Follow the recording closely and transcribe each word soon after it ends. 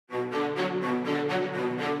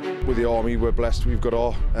With the Army, we're blessed. We've got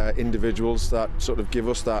our individuals that sort of give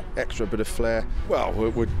us that extra bit of flair. Well,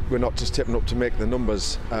 we're not just tipping up to make the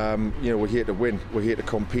numbers. You know, we're here to win. We're here to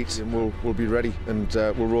compete, and we'll be ready, and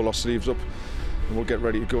we'll roll our sleeves up, and we'll get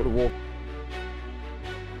ready to go to war.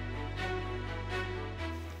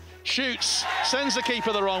 Shoots, sends the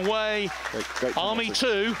keeper the wrong way. Great Army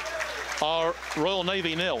 2 are Royal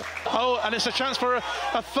Navy 0. Oh, and it's a chance for a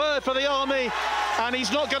third for the Army, and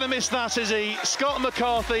he's not going to miss that, is he? Scott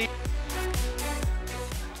McCarthy.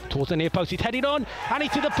 Towards the near post, he's headed on, and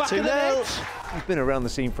he's to the back of the net. You've been around the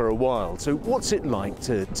scene for a while, so what's it like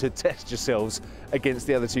to test yourselves against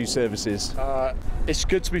the other two services? It's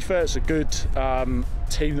good, to be fair. It's a good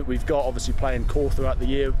team that we've got, obviously playing core throughout the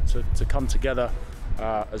year to come together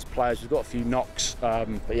as players. We've got a few knocks,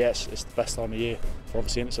 but yes, it's the best time of year for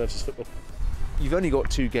obviously inter-services football. You've only got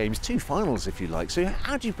 2 games, 2 finals if you like, so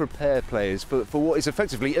how do you prepare players for what is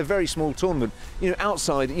effectively a very small tournament? You know,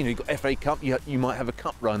 outside, you know, you've got FA Cup, you might have a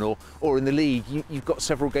cup run, or in the league, you've got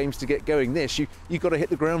several games to get going. This, you've got to hit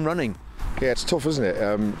the ground running. Yeah, it's tough, isn't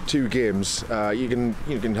it? 2 games, you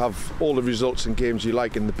can have all the results in games you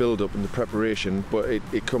like in the build-up and the preparation, but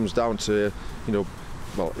it comes down to, you know,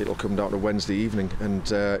 well, it'll come down to Wednesday evening, and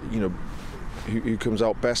you know, who comes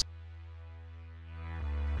out best.